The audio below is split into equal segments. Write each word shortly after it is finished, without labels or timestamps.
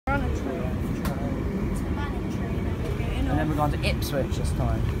then we're going to Ipswich this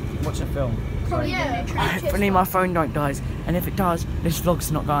time. Watch a film. Oh, yeah. Hopefully my phone don't die, and if it does, this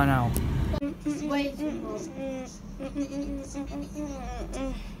vlog's not going out. Wait.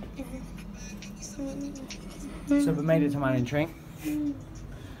 So we made it to Manningtree.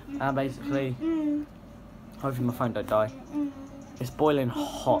 And basically, hopefully my phone don't die. It's boiling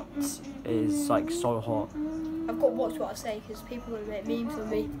hot. It's like so hot. I've got to watch what I say because people will make memes of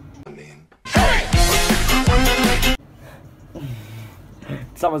me.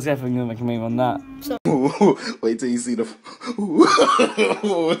 Someone's definitely gonna make a meme on that. Wait till you see the.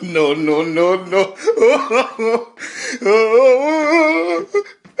 No, no, no, no.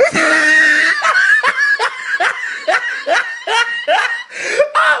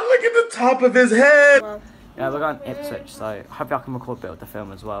 Look at the top of his head. Wow. Yeah, we're going to Ipswich, so hopefully I can record a bit of the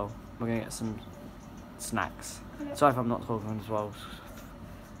film as well. We're gonna get some snacks. Sorry if I'm not talking as well.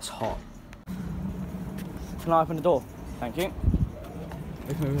 It's hot. Can I open the door? Thank you.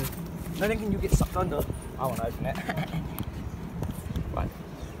 No, then can you get sucked under? I want to open it. Right.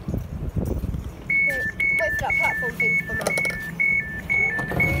 Wait for that platform thing to come out.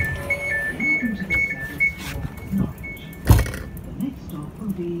 The next stop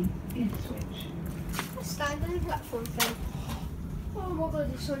will be Ipswich. Standing platform thing. Oh my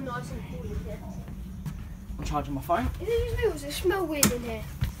god, it's so nice and cool in here. I'm charging my phone. Is it just me or does it smell weird in here?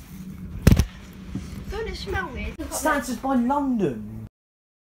 Don't it smell weird? Stanford by London.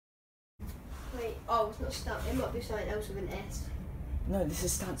 Wait, oh, it's not Stanford. It might be something else with an S. No, this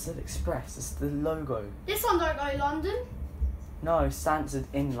is Stansted Express. It's the logo. This one don't go to London. No, Stansted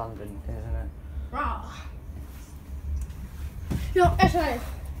in London, isn't it? Rah. No, SA. I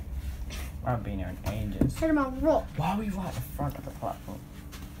haven't been here in ages. Head of my rock. Why are we right at the front of the platform?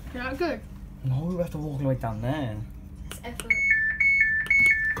 You're not good. No, we have to walk all the way down there. It's effort.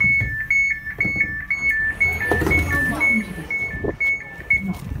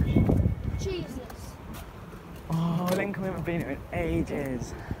 Jesus. Oh, Lincoln, we haven't been here in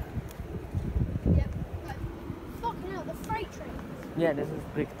ages. Yep. Like, fucking hell, the freight train. Yeah, this is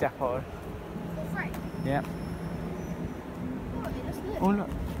a big depot. The freight. Yeah. Oh, okay, that's good. Oh, look.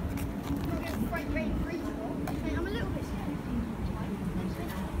 I'm not getting freight train regional. Mate, I'm a little bit scared.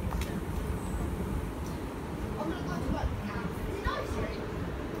 I'm gonna go to work. Is it nice here?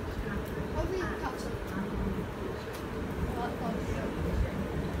 I'll read the caption.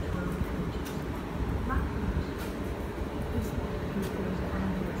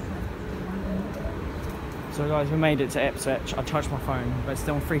 So guys, we made it to Ipswich. I charged my phone, but it's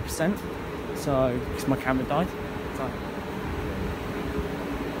still on 3%. So, because my camera died. So.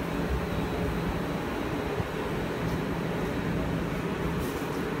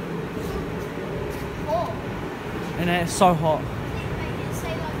 Oh. And it's so hot.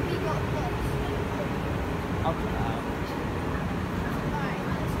 Say like we got lost. I'll cut that Alright.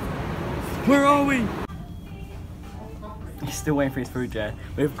 out. Where are we? He's still waiting for his food, yeah.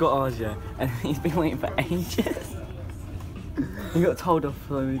 We've got ours, yeah. And he's been waiting for ages. He got told off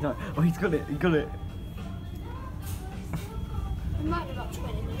so many times. Oh, he's got it, he got it. It might be about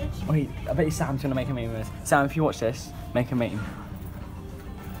 20 minutes. Oh, I bet you Sam's gonna make a meme of this. Sam, if you watch this, make a meme.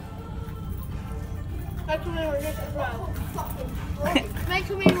 Make a meme on this as well. Make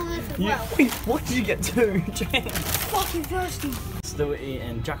a meme on this as well. Wait, what did you get two, James? Fucking thirsty. Still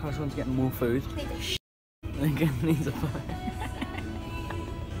eating. Jack, I just want to get more food. Need the sh. Lincoln needs a phone.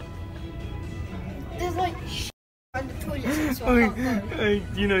 There's like sh around the toilet, so I can't go. Hey,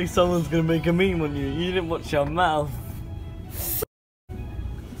 you know someone's gonna make a meme on you. You didn't watch your mouth.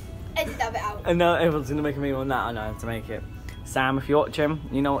 Edit that bit out. And now everyone's gonna make a meme on that. I know how to make it. Sam, if you watch him,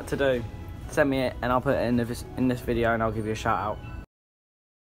 you know what to do. Send me it, and I'll put it in this video, and I'll give you a shout out.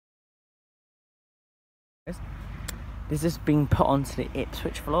 This is being put onto the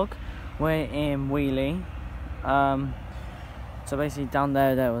Ipswich vlog. We're in Wheelie. So basically down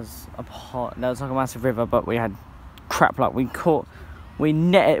there was a pot. There was like a massive river, but we had crap luck. We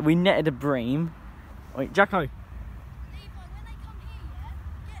netted a bream. Wait, Jacko.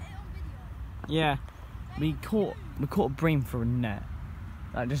 Yeah, we caught a bream for a net,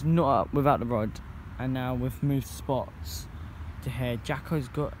 like just not up without the rod, and now we've moved spots to here. Jacko's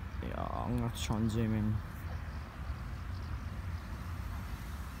got. Oh, I'm gonna have to try and zoom in.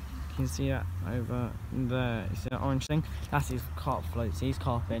 Can you see that over there? You see that orange thing? That's his carp floats. He's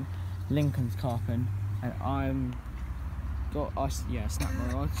carping. Lincoln's carping, and snap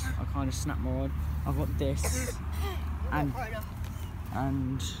my rods. I kind of snap my rod. I've got this, and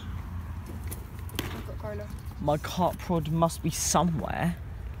my carp rod must be somewhere.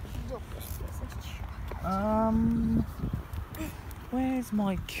 Where's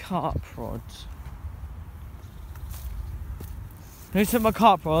my carp rod? Who took my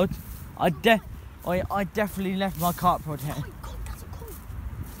carp rod? I definitely left my carp rod here. Oh my god, that's a koi.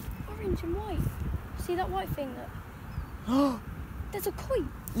 Orange and white. See that white thing that? There's a koi.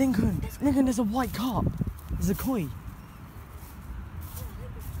 Lincoln, there's a white carp. There's a koi.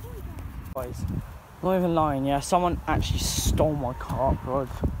 Guys, not even lying, yeah. Someone actually stole my carp rod.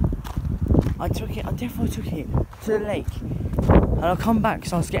 I definitely took it to the lake. And I'll come back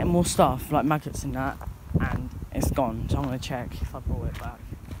because I was getting more stuff, like maggots and that. And it's gone, so I'm going to check if I brought it back.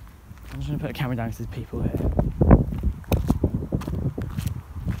 I'm just going to put the camera down because there's people here.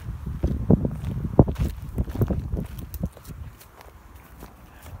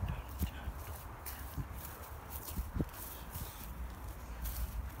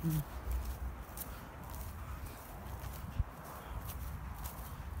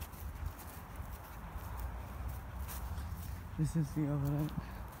 This is the other lake.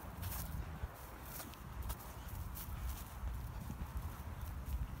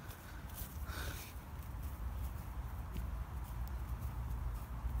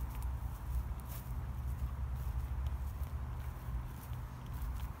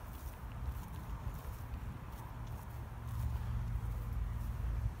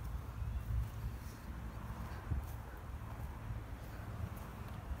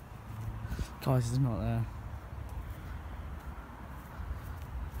 Guys, it's not there.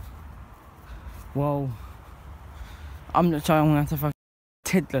 Well, I'm gonna have to fuck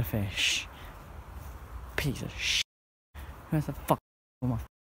tiddlerfish. Piece of shit. I'm gonna have to fuck with my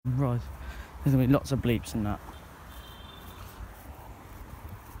rod. There's gonna be lots of bleeps in that.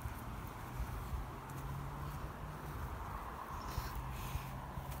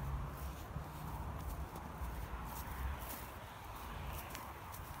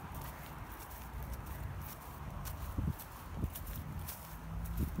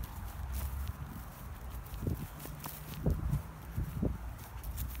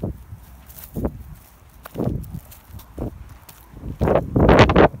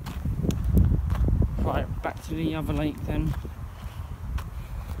 Back to the other lake then.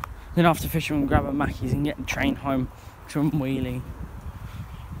 Then after fishing we'll grab a Mackey's and get the train home from Wheelie.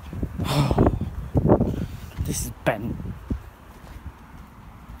 This is bent.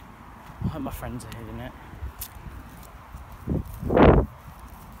 I hope my friends are hitting it.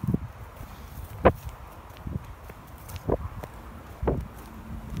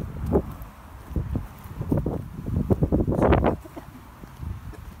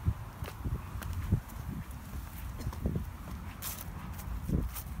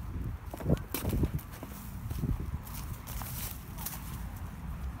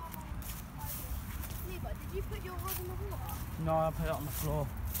 Did you put your rod in the water? No, I put it on the floor.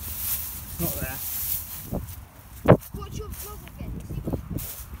 Not there. What's your vlog again?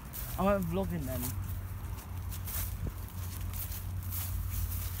 I won't vlogging then.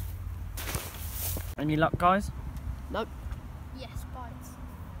 Any luck, guys? Nope. Yes, bites.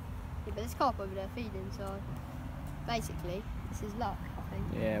 Yeah, but there's carp over there feeding, so basically this is luck, I think.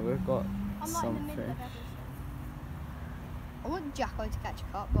 Yeah, we've got I'm not in the middle of everything. I want Jacko to catch a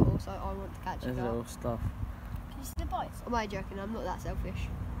carp, but also I want to catch a There's carp. little stuff. Can you see the bites? I'm only joking, I'm not that selfish.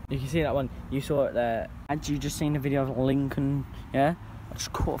 You can see that one. You saw it there. Had you just seen the video of Lincoln? Yeah, I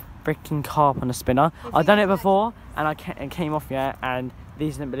just caught a freaking carp on a spinner. I've done it before, and it came off. Yeah, and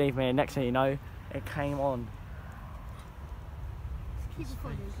these didn't believe me. And next thing you know, it came on. Keep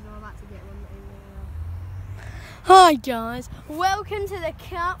recording because I'm about to get one. Hi guys, welcome to the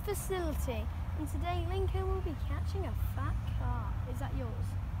carp facility. And today Lincoln will be catching a fat carp. Is that yours?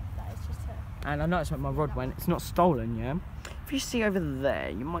 That is just her. And I noticed where my rod went. It's not stolen, yeah. If you see over there,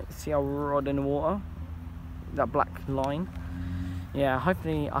 you might see a rod in the water. That black line. Yeah,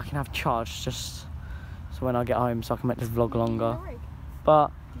 hopefully I can have charge just so when I get home, so I can make this vlog longer. But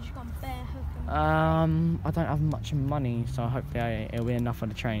Did you go on bare hook and I don't have much money, so hopefully it'll be enough for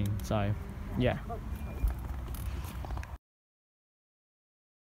the train. So yeah.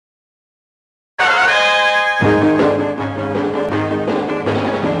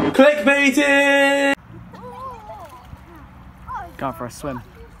 Clickbaiting! Going for a swim.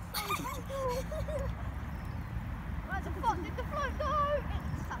 Right, the fuck did the float go?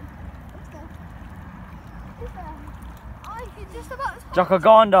 It's sunk. Let's go. I could just about as Jocko,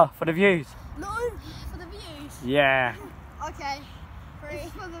 go under for the views. No, for the views. Yeah. Okay.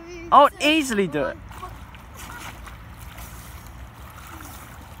 It's for the views. I would easily do it.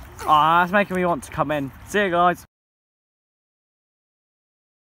 Ah, that's making me want to come in. See you guys.